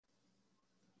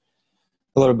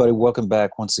Hello, everybody. Welcome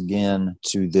back once again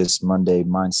to this Monday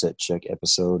Mindset Check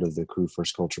episode of the Crew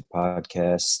First Culture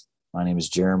podcast. My name is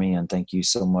Jeremy, and thank you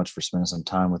so much for spending some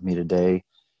time with me today.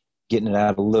 Getting it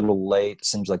out a little late. It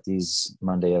seems like these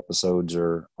Monday episodes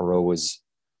are always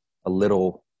a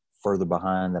little further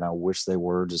behind than I wish they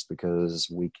were, just because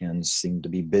weekends seem to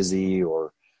be busy,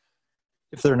 or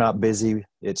if they're not busy,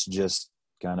 it's just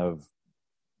kind of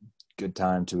good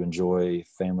time to enjoy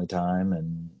family time,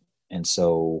 and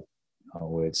so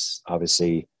it's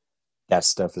obviously that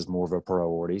stuff is more of a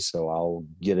priority, so I'll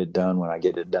get it done when I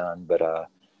get it done. But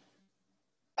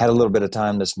had a little bit of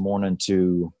time this morning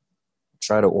to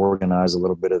try to organize a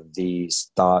little bit of these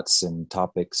thoughts and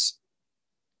topics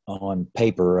on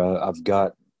paper. I've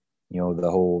got,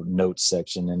 the whole notes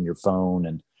section in your phone,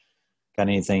 and kind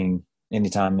of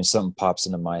anytime something pops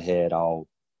into my head, I'll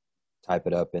type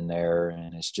it up in there,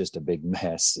 and it's just a big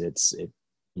mess.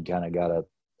 You kind of got to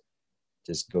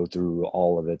just go through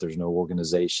all of it. There's no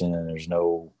organization, and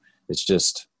it's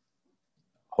just,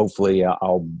 hopefully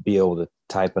I'll be able to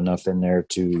type enough in there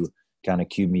to kind of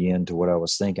cue me into what I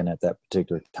was thinking at that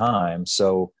particular time.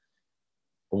 So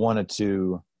I wanted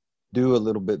to do a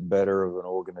little bit better of an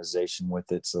organization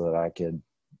with it so that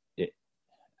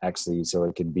so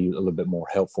it could be a little bit more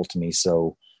helpful to me.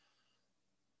 So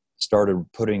started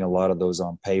putting a lot of those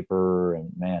on paper, and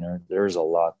man, there's a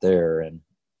lot there. And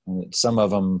some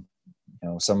of them,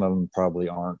 some of them probably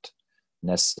aren't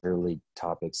necessarily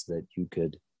topics that you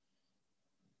could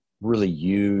really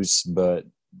use, but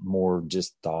more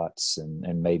just thoughts,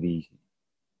 and maybe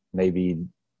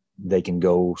they can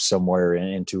go somewhere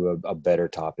into a better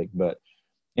topic. But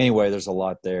anyway, there's a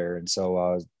lot there. And so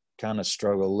I kind of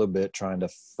struggle a little bit trying to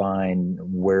find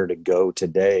where to go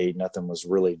today. Nothing was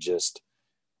really just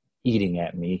eating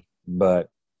at me, but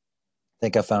I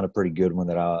think I found a pretty good one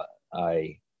that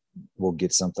I will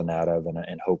get something out of,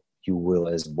 and hope you will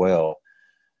as well.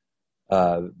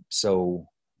 So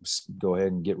go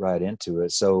ahead and get right into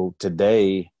it. So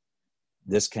today,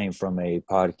 this came from a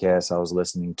podcast I was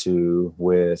listening to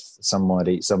with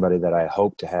somebody that I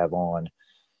hope to have on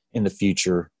in the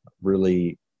future.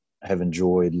 Really have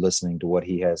enjoyed listening to what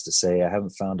he has to say. I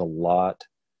haven't found a lot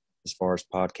as far as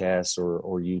podcasts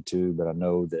or YouTube, but I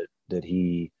know that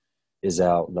he is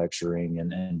out lecturing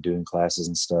and doing classes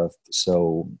and stuff.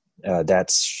 So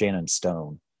that's Shannon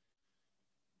Stone.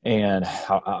 And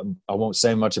I won't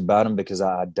say much about him because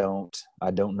I don't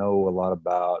know a lot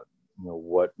about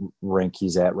what rank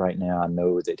he's at right now. I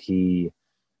know that he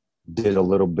did a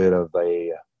little bit of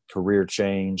a career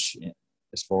change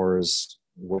as far as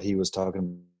what he was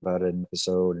talking about in an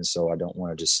episode, and so I don't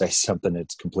want to just say something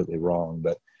that's completely wrong.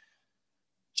 But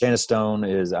Shannon Stone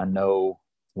I know,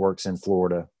 works in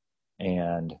Florida,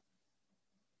 and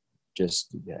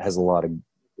just has a lot of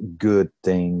good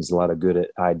things, a lot of good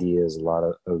ideas, a lot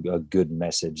of a good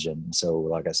message. And so,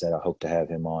 like I said, I hope to have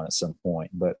him on at some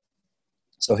point. But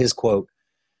so his quote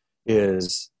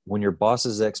is, "When your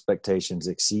boss's expectations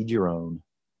exceed your own,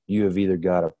 you have either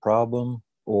got a problem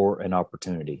or an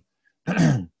opportunity."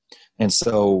 And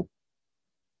so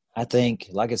I think,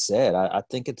 like I said, I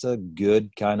think it's a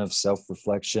good kind of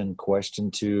self-reflection question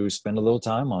to spend a little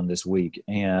time on this week.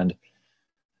 And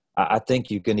I think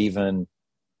you can even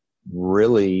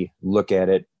really look at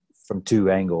it from two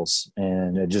angles,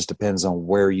 and it just depends on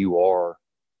where you are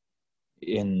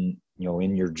in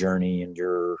your journey, in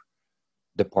your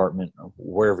department,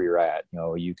 wherever you're at.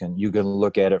 You can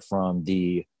look at it from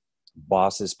the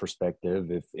boss's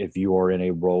perspective, if you are in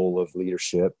a role of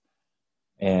leadership,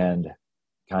 and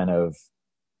kind of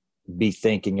be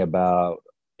thinking about,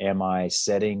 am I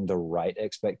setting the right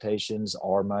expectations?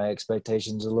 Are my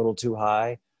expectations a little too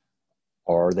high?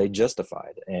 Are they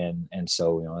justified? And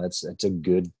so, it's a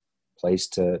good place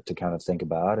to kind of think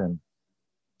about. And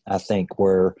I think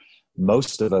where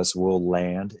most of us will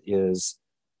land is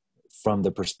from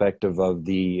the perspective of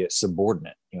the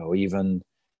subordinate. Even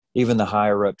the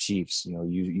higher up chiefs,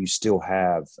 you still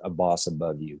have a boss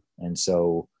above you. And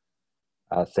so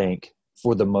I think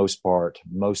for the most part,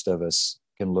 most of us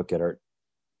can look at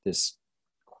this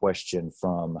question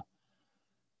from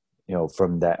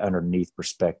that underneath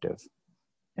perspective.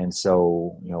 And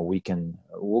so,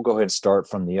 we'll go ahead and start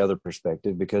from the other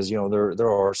perspective, because, there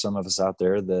are some of us out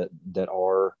there that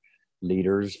are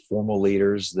leaders, formal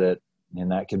leaders,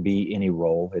 and that can be any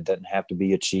role. It doesn't have to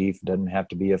be a chief, it doesn't have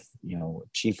to be a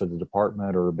chief of the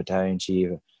department or a battalion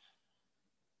chief.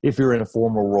 If you're in a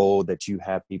formal role that you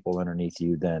have people underneath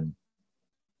you, then,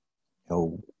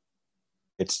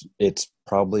 it's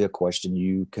probably a question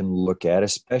you can look at,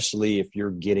 especially if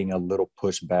you're getting a little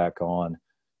pushback on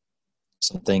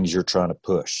some things you're trying to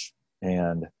push.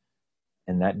 And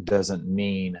And that doesn't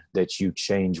mean that you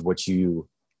change what you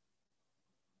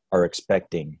are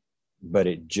expecting, but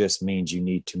it just means you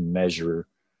need to measure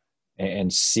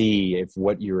and see if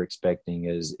what you're expecting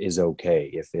is okay,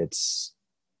 if it's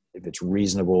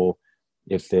reasonable,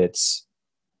 if it's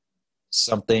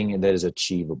something that is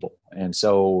achievable. And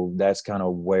so that's kind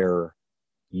of where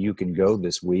you can go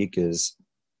this week, is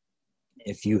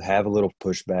if you have a little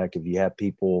pushback, if you have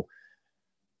people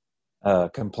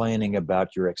complaining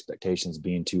about your expectations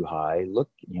being too high, look,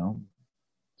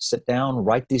 sit down,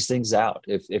 write these things out.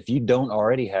 If you don't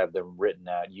already have them written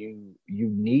out, you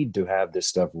need to have this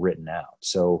stuff written out.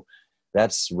 So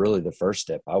that's really the first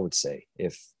step, I would say.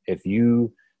 If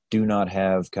you do not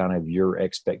have kind of your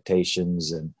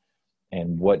expectations and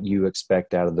what you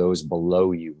expect out of those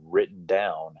below you written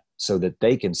down so that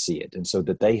they can see it and so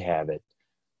that they have it,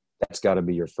 that's got to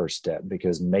be your first step,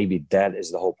 because maybe that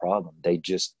is the whole problem. They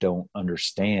just don't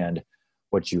understand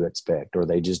what you expect, or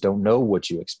they just don't know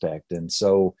what you expect. And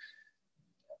so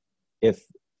if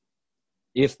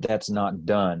that's not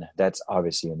done, that's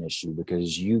obviously an issue,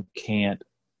 because you can't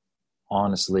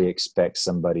honestly expect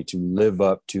somebody to live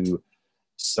up to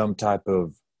some type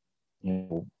of,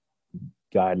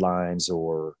 guidelines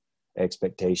or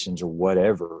expectations or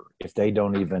whatever if they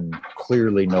don't even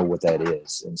clearly know what that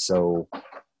is. And so,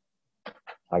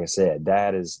 like I said,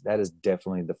 that is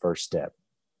definitely the first step.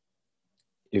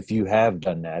 If you have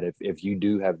done that, if you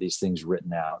do have these things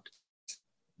written out,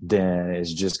 then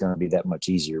it's just going to be that much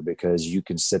easier, because you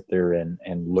can sit there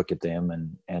and look at them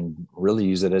and really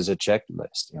use it as a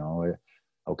checklist.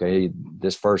 Okay,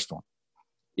 this first one,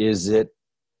 is it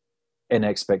an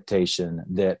expectation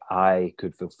that I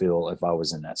could fulfill if I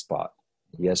was in that spot?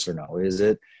 Yes or no?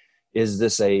 Is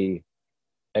this a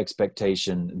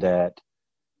expectation that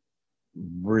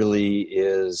really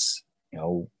is,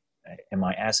 am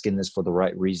I asking this for the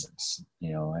right reasons?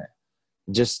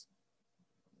 Just,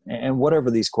 and whatever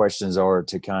these questions are,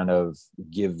 to kind of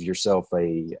give yourself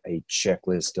a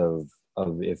checklist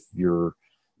of if you're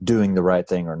doing the right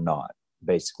thing or not,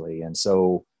 basically. And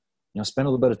so, spend a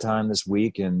little bit of time this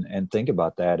week and think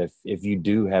about that. If you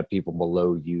do have people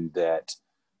below you that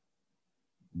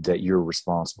you're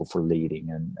responsible for leading,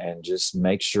 and just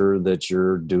make sure that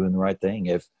you're doing the right thing.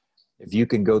 If you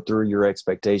can go through your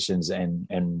expectations and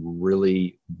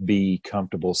really be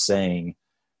comfortable saying,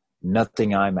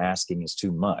 nothing I'm asking is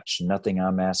too much, nothing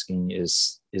I'm asking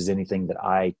is anything that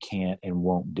I can't and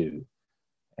won't do,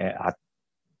 I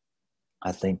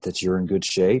think that you're in good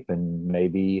shape. And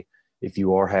maybe if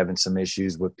you are having some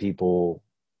issues with people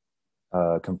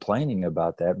complaining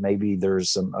about that, maybe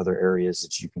there's some other areas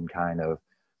that you can kind of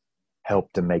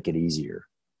help to make it easier,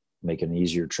 make an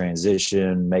easier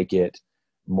transition, make it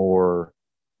more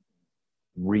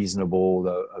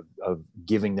reasonable, of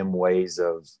giving them ways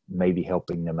of maybe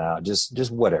helping them out, just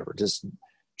whatever, just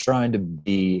trying to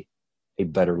be a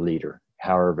better leader,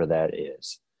 however that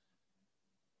is.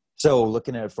 So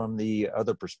looking at it from the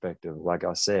other perspective, like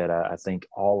I said, I think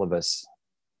all of us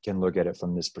can look at it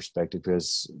from this perspective,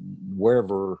 because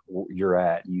wherever you're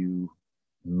at, you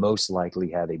most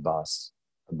likely have a boss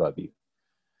above you.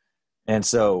 And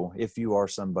so if you are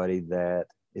somebody that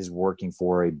is working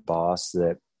for a boss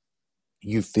that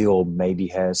you feel maybe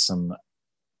has some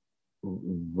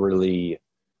really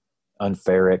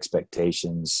unfair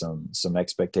expectations, some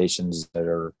expectations that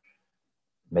are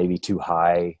maybe too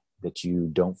high, that you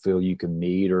don't feel you can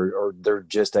meet, or they're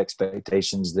just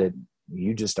expectations that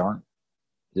you just aren't,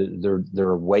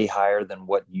 they're way higher than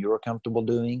what you're comfortable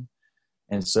doing.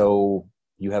 And so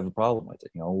you have a problem with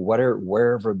it,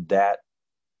 wherever that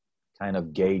kind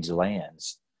of gauge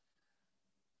lands,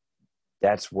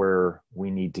 that's where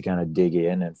we need to kind of dig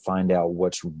in and find out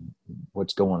what's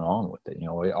going on with it.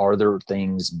 Are there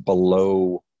things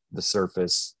below the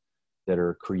surface that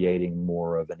are creating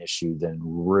more of an issue than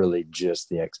really just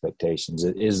the expectations?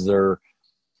 Is there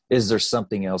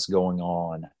something else going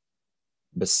on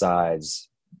besides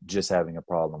just having a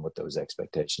problem with those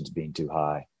expectations being too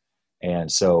high?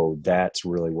 And so that's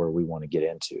really where we want to get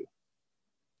into.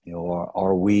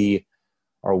 Are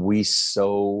we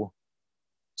so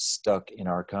stuck in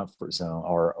our comfort zone,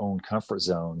 our own comfort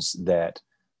zones, that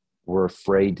we're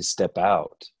afraid to step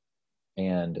out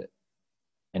and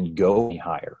go any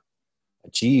higher,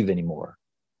 achieve anymore?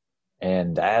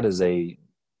 And that is a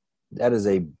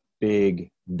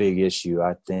big issue,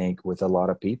 I think, with a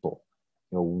lot of people.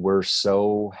 We're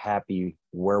so happy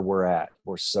where we're at.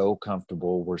 We're so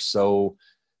comfortable. We're so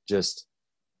just,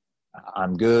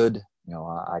 I'm good.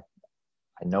 I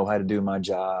know how to do my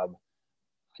job.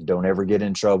 I don't ever get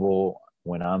in trouble.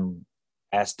 When I'm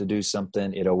asked to do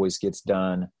something, it always gets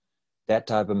done. That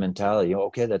type of mentality,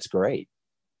 okay, that's great.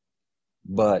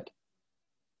 But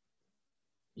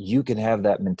you can have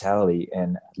that mentality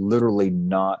and literally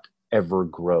not ever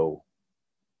grow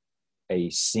a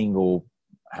single,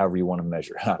 however you want to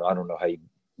measure. I don't know how you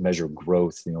measure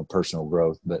growth, personal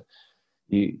growth, but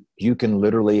you can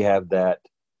literally have that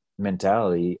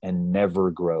mentality and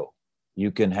never grow.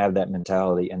 You can have that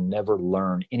mentality and never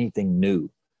learn anything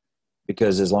new,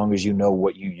 because as long as you know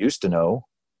what you used to know,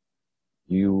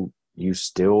 you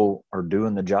still are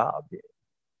doing the job.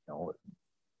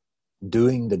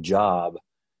 Doing the job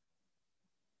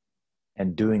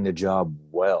and doing the job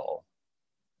well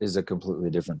is a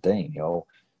completely different thing.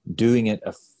 Doing it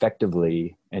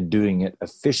effectively and doing it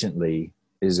efficiently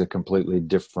is a completely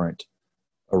different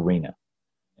arena.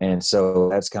 And so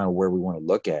that's kind of where we want to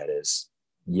look at is,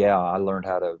 I learned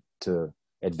how to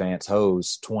advance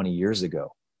hose 20 years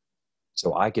ago.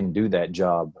 So I can do that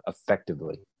job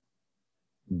effectively.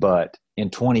 But in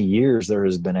 20 years, there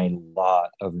has been a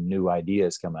lot of new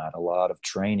ideas come out, a lot of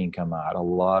training come out, a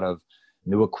lot of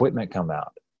new equipment come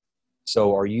out.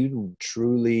 So are you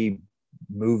truly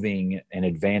moving and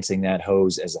advancing that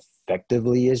hose as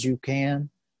effectively as you can?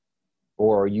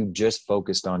 Or are you just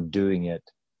focused on doing it?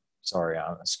 Sorry,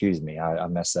 excuse me, I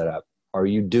messed that up. Are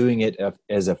you doing it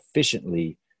as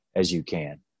efficiently as you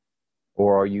can?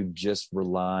 Or are you just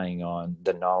relying on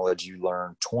the knowledge you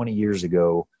learned 20 years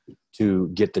ago to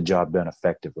get the job done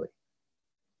effectively?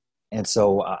 And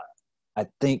so I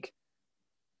think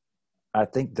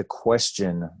the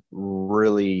question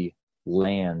really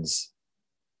lands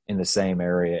in the same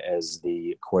area as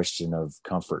the question of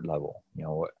comfort level.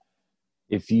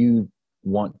 If you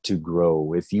want to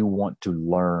grow, if you want to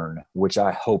learn, which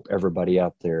I hope everybody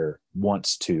out there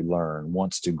wants to learn,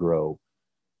 wants to grow,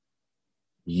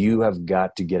 you have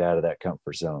got to get out of that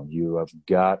comfort zone. You have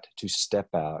got to step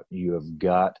out. You have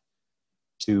got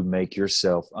to make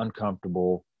yourself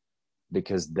uncomfortable,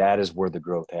 because that is where the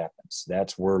growth happens.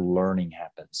 That's where learning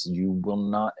happens. You will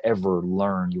not ever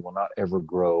learn. You will not ever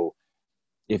grow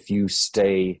if you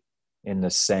stay in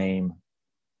the same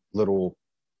little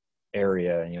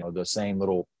area, the same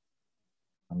little,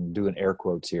 I'm doing air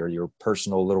quotes here, your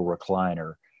personal little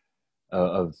recliner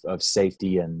of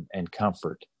safety and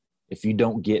comfort. If you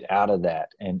don't get out of that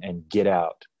and get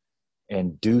out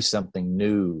and do something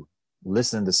new,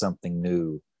 listen to something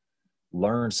new,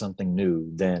 learn something new,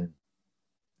 then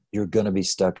you're going to be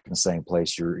stuck in the same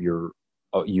place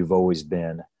you've always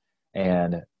been,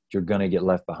 and you're going to get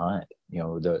left behind.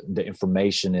 The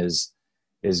information is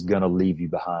going to leave you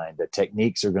behind. The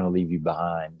techniques are going to leave you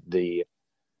behind. The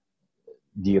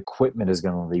equipment is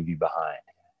going to leave you behind.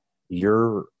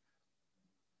 Your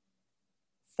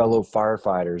fellow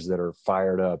firefighters that are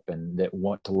fired up and that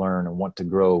want to learn and want to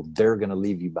grow, they're going to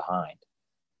leave you behind.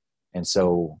 And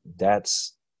so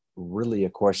that's really a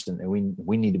question that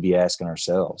we need to be asking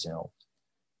ourselves,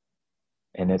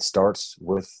 and it starts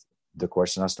with the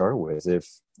question I started with.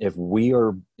 If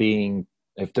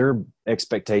there are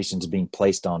expectations being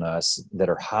placed on us that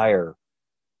are higher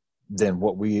than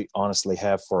what we honestly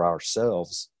have for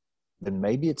ourselves, then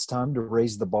maybe it's time to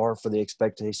raise the bar for the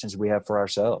expectations we have for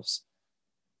ourselves.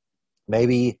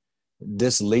 Maybe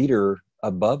this leader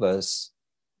above us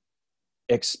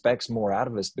expects more out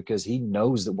of us because he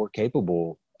knows that we're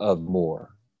capable of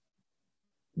more.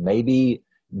 Maybe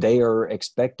they are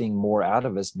expecting more out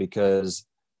of us because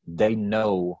they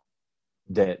know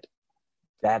that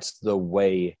that's the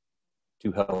way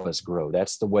to help us grow.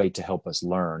 That's the way to help us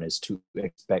learn, is to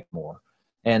expect more.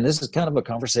 And this is kind of a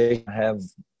conversation I have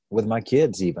with my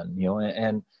kids even,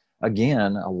 and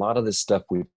again, a lot of this stuff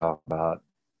we talk about,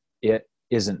 it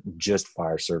isn't just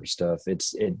fire service stuff.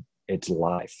 It's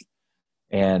life.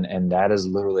 And that is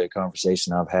literally a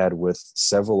conversation I've had with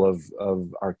several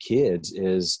of our kids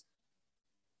is,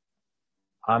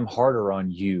 I'm harder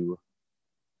on you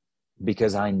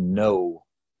because I know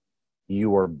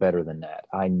you are better than that.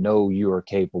 I know you are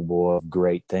capable of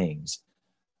great things.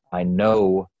 I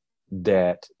know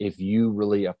that if you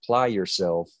really apply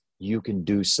yourself, you can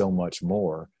do so much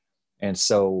more. And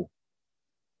so,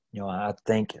 I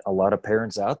think a lot of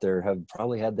parents out there have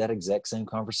probably had that exact same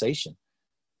conversation.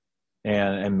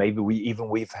 And maybe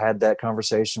we've had that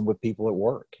conversation with people at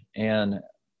work, and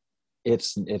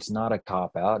it's not a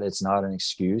cop out. It's not an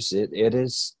excuse. It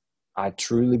is. I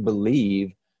truly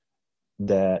believe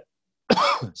that,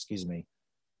 excuse me,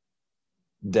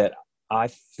 that I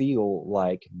feel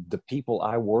like the people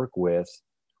I work with,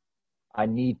 I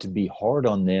need to be hard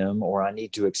on them, or I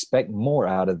need to expect more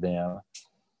out of them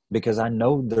because I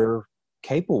know they're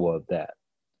capable of that.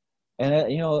 And,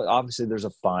 obviously there's a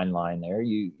fine line there.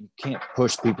 You can't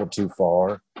push people too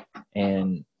far.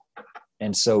 And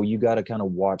so you got to kind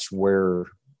of watch where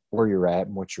where you're at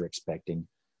and what you're expecting.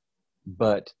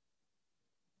 But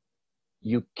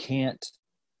you can't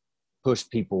push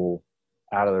people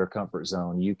out of their comfort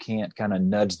zone. You can't kind of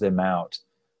nudge them out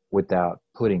without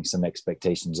putting some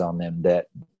expectations on them that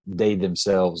they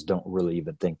themselves don't really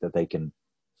even think that they can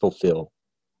fulfill.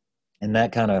 And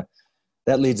that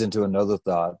leads into another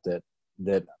thought that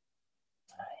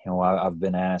I've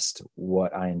been asked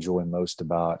what I enjoy most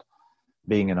about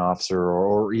being an officer,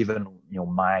 or even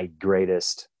my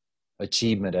greatest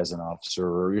achievement as an officer,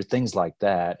 or things like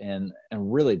that. And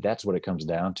really that's what it comes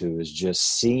down to, is just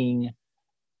seeing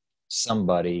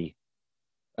somebody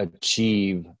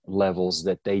achieve levels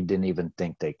that they didn't even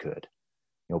think they could.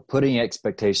 Putting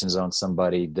expectations on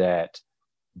somebody that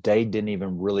they didn't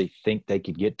even really think they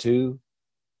could get to,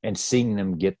 and seeing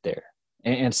them get there,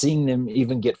 and seeing them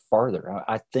even get farther.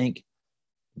 I think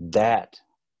that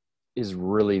is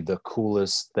really the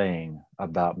coolest thing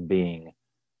about being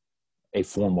a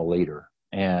formal leader.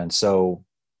 And so,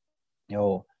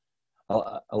 a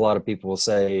lot of people will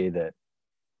say that,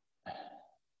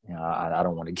 I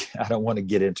don't want to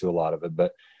get into a lot of it,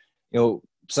 but,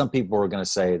 some people are going to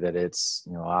say that it's,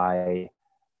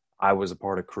 I was a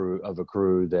part of a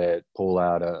crew that pulled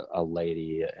out a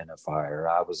lady in a fire.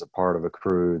 I was a part of a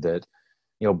crew that,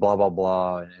 blah, blah,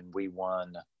 blah. And we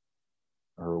won,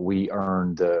 or we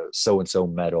earned the so-and-so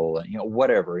medal, and,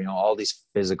 whatever, all these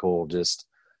physical, just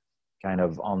kind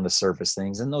of on the surface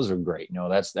things. And those are great.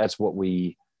 That's what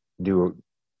we do.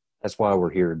 That's why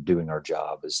we're here doing our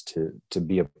job, is to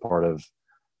be a part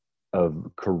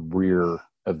of career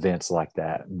events like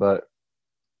that. But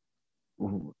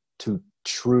to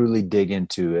truly dig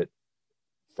into it,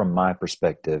 from my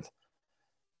perspective,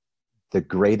 the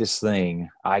greatest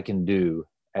thing I can do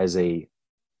as a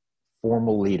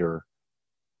formal leader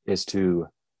is to,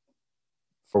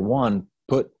 for one,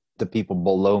 put the people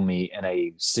below me in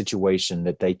a situation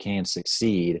that they can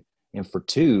succeed. And for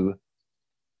two,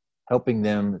 helping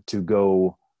them to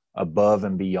go above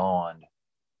and beyond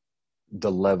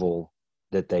the level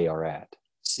that they are at,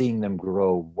 seeing them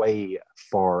grow way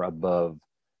far above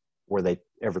where they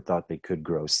ever thought they could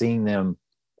grow, seeing them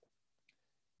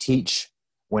teach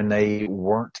when they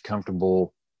weren't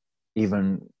comfortable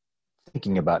even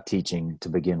thinking about teaching to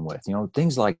begin with,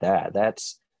 things like that.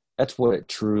 That's what it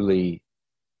truly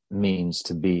means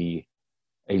to be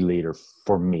a leader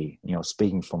for me,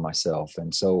 speaking for myself.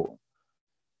 And so,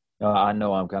 I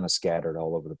know I'm kind of scattered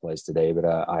all over the place today, but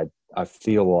I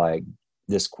feel like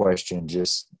this question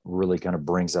just really kind of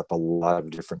brings up a lot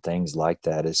of different things like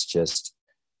that. It's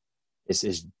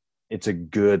a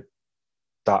good,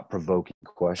 thought-provoking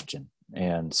question.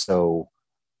 And so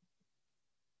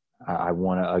I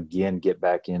want to again get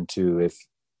back into,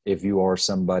 if you are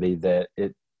somebody that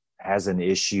it has an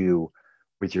issue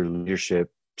with your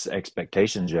leadership's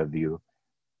expectations of you,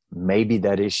 maybe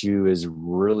that issue is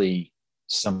really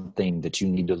something that you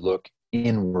need to look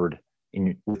inward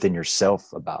within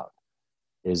yourself about.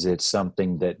 Is it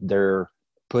something that they're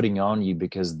putting on you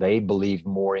because they believe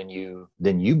more in you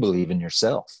than you believe in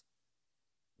yourself?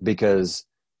 Because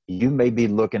you may be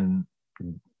looking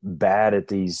bad at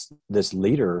this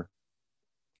leader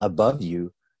above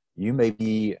you. You may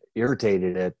be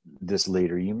irritated at this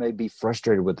leader. You may be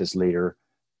frustrated with this leader.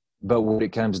 But when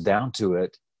it comes down to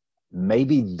it,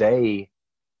 maybe they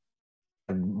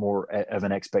have more of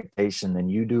an expectation than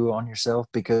you do on yourself,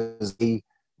 because they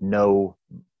know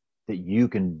that you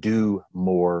can do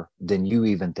more than you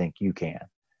even think you can.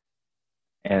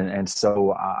 And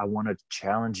so I want to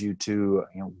challenge you to,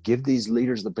 give these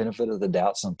leaders the benefit of the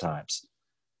doubt sometimes,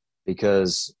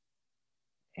 because,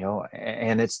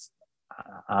 and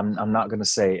I'm not going to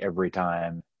say every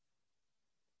time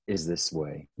is this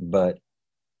way, but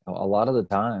a lot of the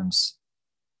times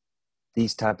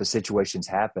these type of situations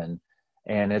happen,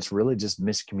 and it's really just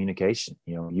miscommunication.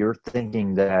 You're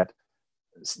thinking that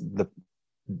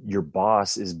your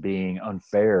boss is being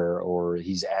unfair, or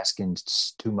he's asking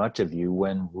too much of you,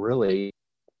 when really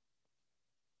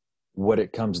what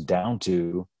it comes down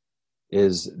to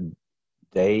is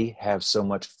they have so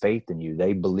much faith in you.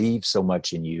 They believe so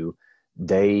much in you.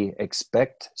 They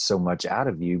expect so much out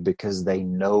of you because they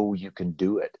know you can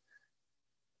do it.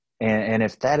 And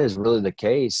if that is really the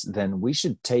case, then we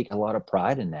should take a lot of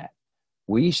pride in that.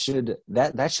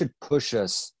 That should push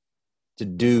us to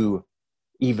do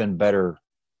even better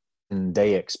than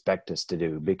they expect us to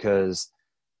do, because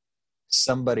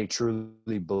somebody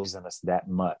truly believes in us that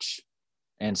much.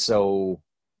 And so,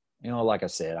 like I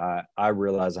said, I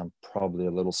realize I'm probably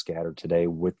a little scattered today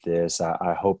with this.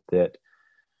 I hope that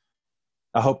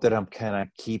I'm kind of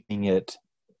keeping it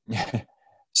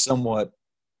somewhat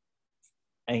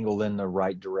angled in the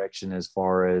right direction as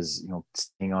far as,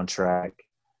 staying on track.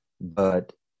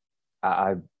 But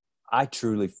I I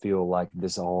truly feel like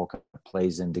this all kind of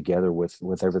plays in together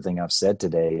with everything I've said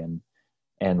today,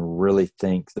 and really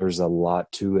think there's a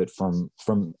lot to it from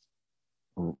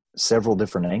several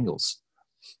different angles.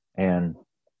 And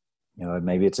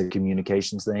maybe it's a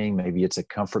communications thing, maybe it's a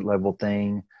comfort level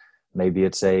thing, maybe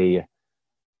it's a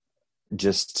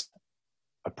just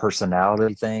a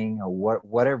personality thing, or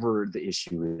whatever the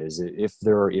issue is. If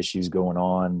there are issues going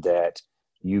on that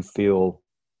you feel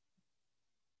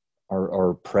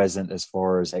are present as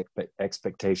far as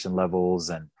expectation levels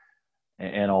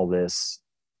and all this,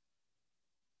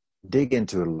 dig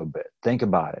into it a little bit. Think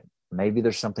about it. Maybe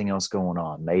there's something else going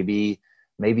on. Maybe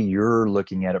you're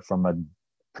looking at it from a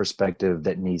perspective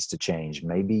that needs to change.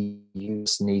 Maybe you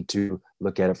just need to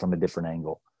look at it from a different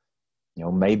angle.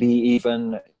 Maybe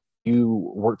even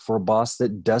you work for a boss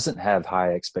that doesn't have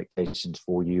high expectations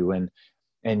for you,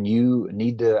 and you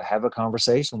need to have a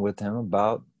conversation with him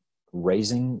about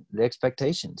raising the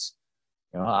expectations.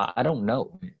 I don't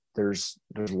know. There's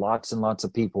lots and lots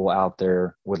of people out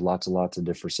there with lots and lots of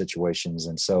different situations.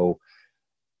 And so,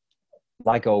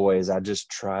 like always, I just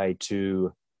try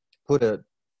to put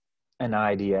an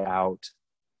idea out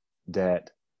that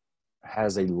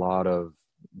has a lot of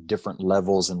different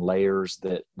levels and layers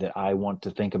that I want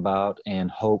to think about,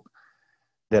 and hope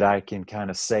that I can kind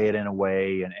of say it in a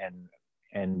way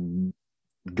and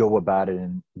go about it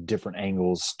in different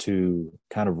angles to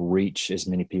kind of reach as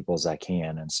many people as I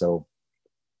can. And so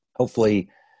hopefully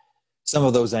some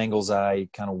of those angles I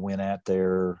kind of went at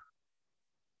there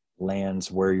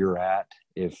lands where you're at.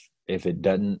 If it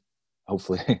doesn't,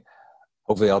 hopefully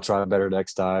I'll try better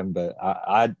next time. But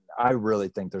I really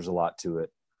think there's a lot to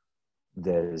it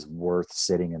that is worth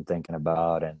sitting and thinking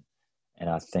about. And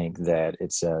I think that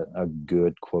it's a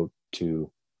good quote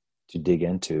to dig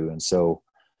into. And so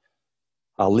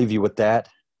I'll leave you with that.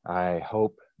 I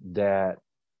hope that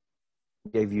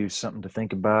gave you something to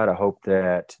think about. I hope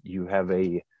that you have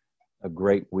a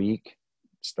great week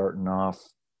starting off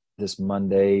this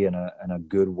Monday in a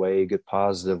good way, good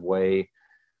positive way.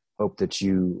 Hope that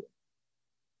you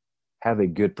have a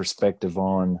good perspective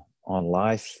on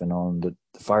life and on the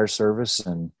fire service,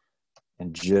 and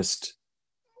just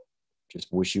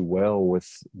wish you well with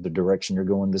the direction you're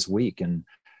going this week. And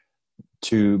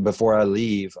before I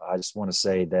leave, I just want to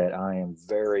say that I am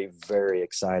very, very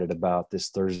excited about this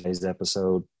Thursday's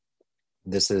episode.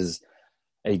 This is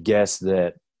a guest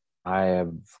that I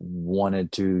have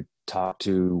wanted to talk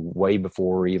to way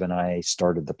before even I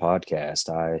started the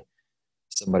podcast.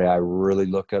 Somebody I really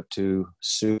look up to,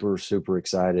 super, super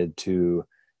excited to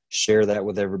share that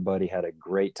with everybody. Had a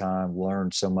great time,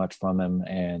 learned so much from him.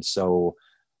 And so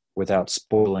without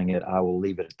spoiling it, I will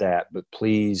leave it at that. But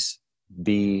please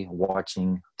be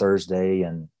watching Thursday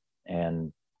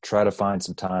and try to find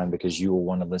some time, because you will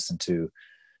want to listen to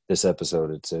this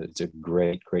episode. It's a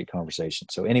great, great conversation.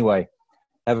 So anyway,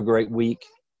 have a great week.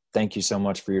 Thank you so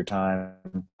much for your time.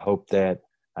 Hope that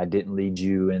I didn't lead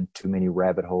you in too many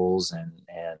rabbit holes, and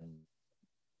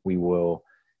we will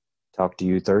talk to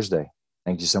you Thursday.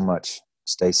 Thank you so much.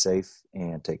 Stay safe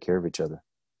and take care of each other.